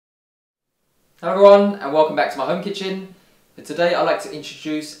Hello everyone and welcome back to my home kitchen. For today I'd like to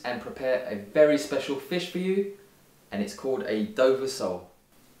introduce and prepare a very special fish for you, and it's called a Dover sole.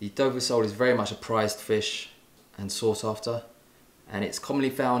 The Dover sole is very much a prized fish and sought after, and it's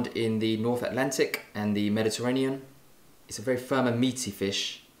commonly found in the North Atlantic and the Mediterranean. It's a very firm and meaty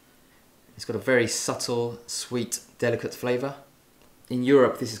fish. It's got a very subtle, sweet, delicate flavour. In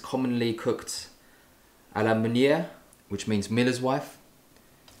Europe this is commonly cooked à la meuniere, which means miller's wife.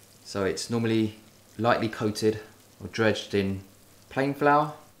 So it's normally lightly coated or dredged in plain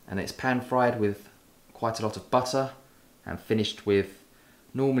flour, and it's pan fried with quite a lot of butter and finished with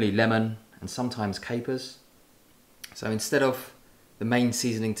normally lemon and sometimes capers. So instead of the main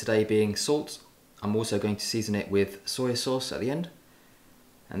seasoning today being salt, I'm also going to season it with soy sauce at the end,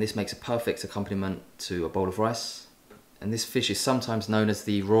 and this makes a perfect accompaniment to a bowl of rice. And this fish is sometimes known as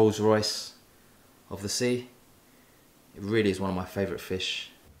the Rolls Royce of the sea. It really is one of my favourite fish.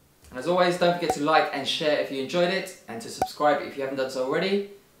 And as always, don't forget to like and share if you enjoyed it, and to subscribe if you haven't done so already.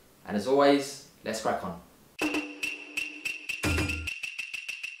 And as always, let's crack on.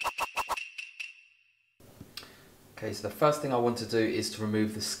 Okay, so the first thing I want to do is to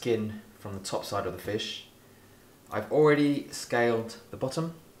remove the skin from the top side of the fish. I've already scaled the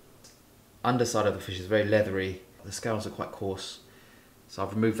bottom. Underside of the fish is very leathery. The scales are quite coarse. So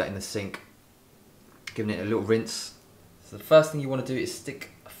I've removed that in the sink, giving it a little rinse. So the first thing you want to do is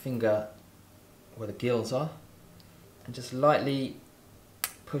stick a finger where the gills are and just lightly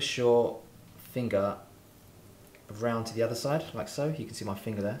push your finger around to the other side, like so. You can see my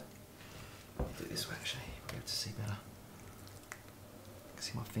finger there. I'll do it this way actually, you'll be able to see better. You can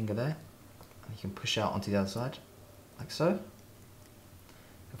see my finger there, and you can push out onto the other side, like so.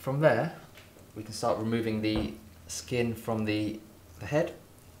 And from there, we can start removing the skin from the head.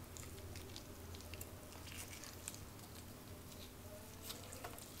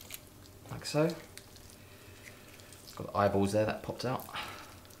 Like so. It's got the eyeballs there that popped out.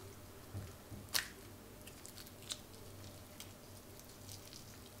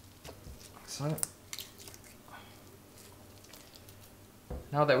 Like so.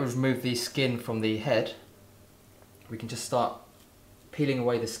 Now that we've removed the skin from the head, we can just start peeling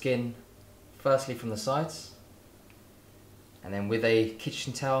away the skin, firstly from the sides, and then with a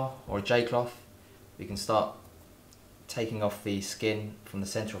kitchen towel or a J-cloth we can start taking off the skin from the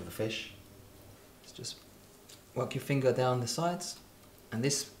centre of the fish. Just work your finger down the sides, and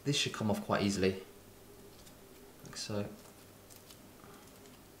this should come off quite easily, like so.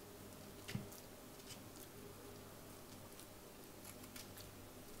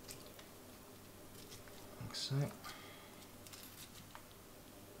 Like so.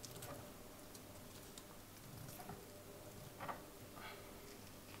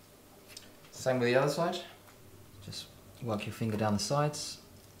 Same with the other side. Just work your finger down the sides,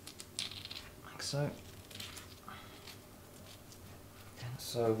 like so.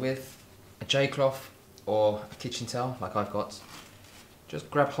 So with a J-cloth or a kitchen towel like I've got, just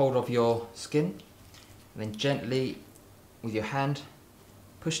grab hold of your skin and then gently with your hand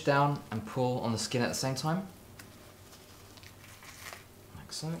push down and pull on the skin at the same time,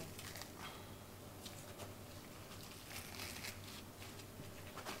 like so.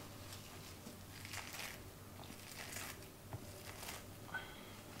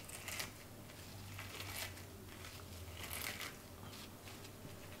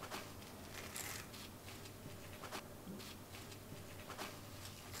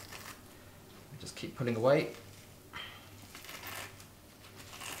 Just keep pulling away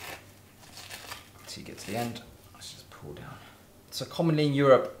until you get to the end. Let's just pull down. So commonly in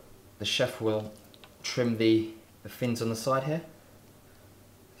Europe, the chef will trim the fins on the side here.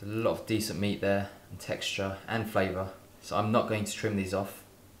 There's a lot of decent meat there, and texture and flavour. So I'm not going to trim these off.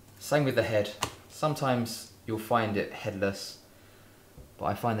 Same with the head. Sometimes you'll find it headless, but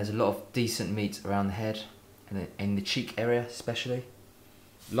I find there's a lot of decent meat around the head, and in the cheek area especially.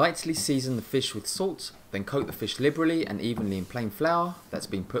 Lightly season the fish with salt, then coat the fish liberally and evenly in plain flour that's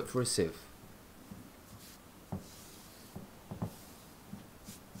been put through a sieve.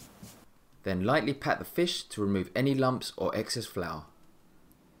 Then lightly pat the fish to remove any lumps or excess flour.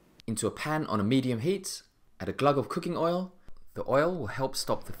 Into a pan on a medium heat, add a glug of cooking oil. The oil will help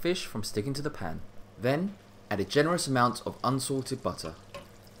stop the fish from sticking to the pan. Then add a generous amount of unsalted butter.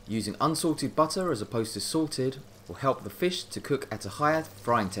 Using unsalted butter as opposed to salted will help the fish to cook at a higher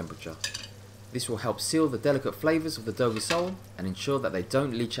frying temperature. This will help seal the delicate flavours of the Dover sole and ensure that they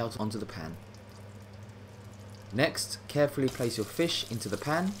don't leach out onto the pan. Next, carefully place your fish into the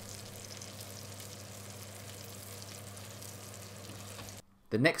pan.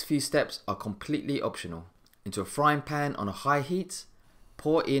 The next few steps are completely optional. Into a frying pan on a high heat,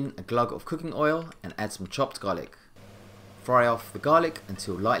 Pour in a glug of cooking oil and add some chopped garlic. Fry off the garlic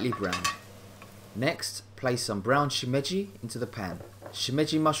until lightly brown. Next, place some brown shimeji into the pan.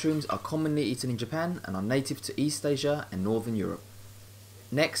 Shimeji mushrooms are commonly eaten in Japan and are native to East Asia and Northern Europe.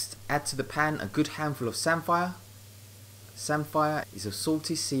 Next, add to the pan a good handful of samphire. Samphire is a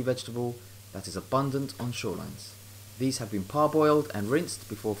salty sea vegetable that is abundant on shorelines. These have been parboiled and rinsed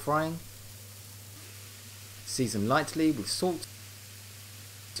before frying. Season lightly with salt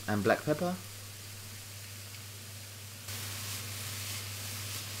and black pepper.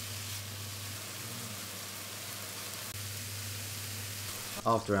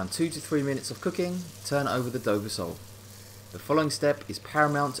 After around 2 to 3 minutes of cooking, turn over the dovu sole. The following step is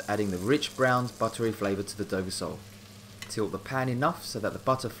paramount to adding the rich browned buttery flavour to the dovu sole. Tilt the pan enough so that the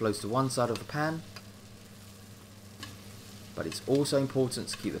butter flows to one side of the pan, but it's also important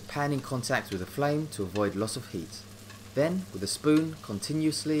to keep the pan in contact with the flame to avoid loss of heat. Then, with a spoon,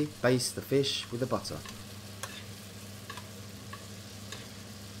 continuously baste the fish with the butter.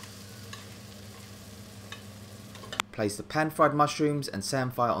 Place the pan-fried mushrooms and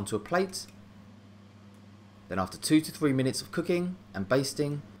samphire onto a plate. Then after 2 to 3 minutes of cooking and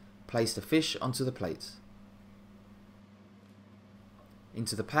basting, place the fish onto the plate.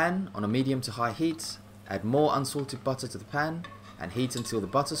 Into the pan on a medium to high heat, add more unsalted butter to the pan and heat until the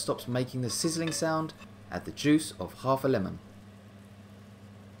butter stops making the sizzling sound. Add the juice of half a lemon.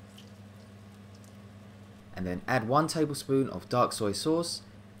 And then add 1 tablespoon of dark soy sauce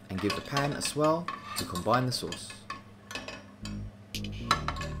and give the pan a swirl to combine the sauce.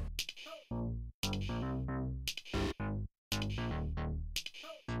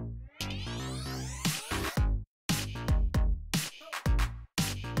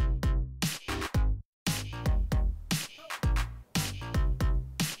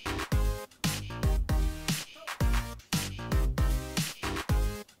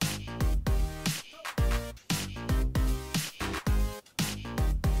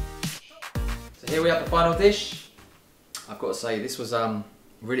 So here we have the final dish. I've got to say this was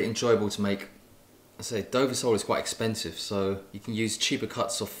really enjoyable to make. I say dovu sole is quite expensive, so you can use cheaper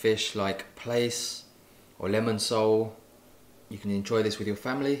cuts of fish like plaice or lemon sole. You can enjoy this with your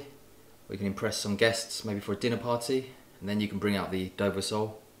family, or you can impress some guests maybe for a dinner party, and then you can bring out the dovu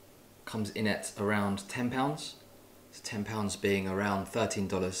sole. Comes in at around £10. So £10 being around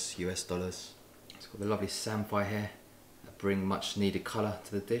 $13 US dollars. It's got the lovely samphire here that bring much needed colour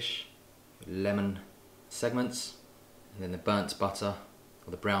to the dish. Lemon segments, and then the burnt butter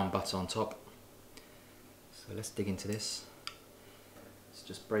or the brown butter on top. So let's dig into this. Let's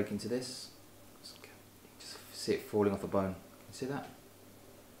just break into this. Just see it falling off the bone. Can you see that?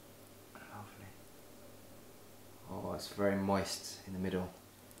 Lovely. Oh, it's very moist in the middle.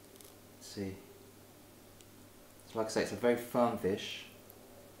 Let's see. So like I say, it's a very firm fish.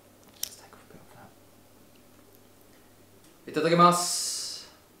 Let's just take off a bit of that. Itadakimasu!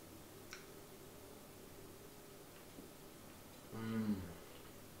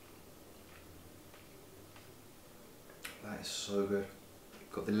 That is so good.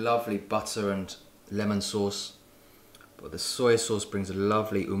 Got the lovely butter and lemon sauce, but the soy sauce brings a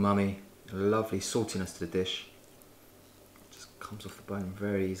lovely umami, a lovely saltiness to the dish. It just comes off the bone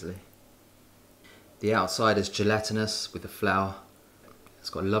very easily. The outside is gelatinous with the flour. It's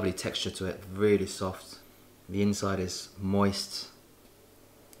got a lovely texture to it, really soft. The inside is moist.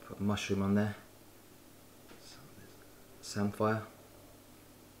 Put mushroom on there. Samphire.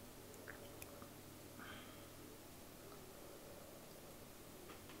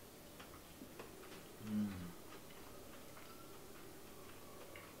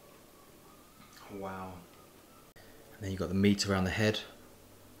 Wow. And then you've got the meat around the head.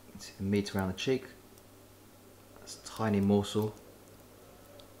 You can see the meat around the cheek. That's a tiny morsel.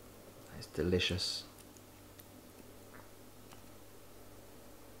 It's delicious.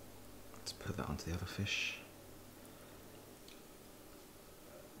 Let's put that onto the other fish.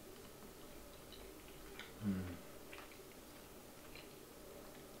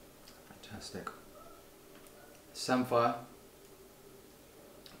 Fantastic. Samphire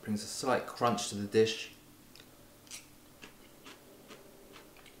brings a slight crunch to the dish.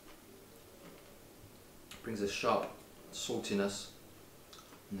 Brings a sharp saltiness,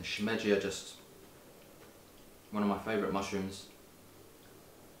 and the shimeji are just one of my favourite mushrooms.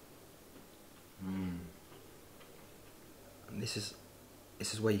 And this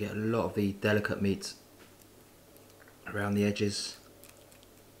is where you get a lot of the delicate meat around the edges.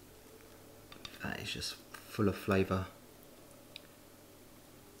 That is just full of flavour.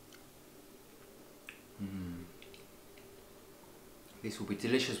 This will be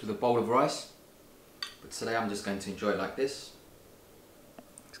delicious with a bowl of rice, but today I'm just going to enjoy it like this.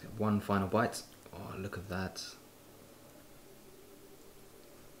 get one final bite. Oh, look at that.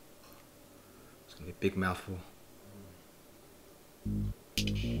 It's gonna be a big mouthful.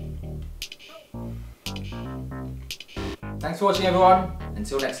 Thanks for watching, everyone.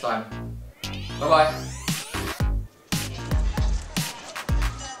 Until next time. Bye bye.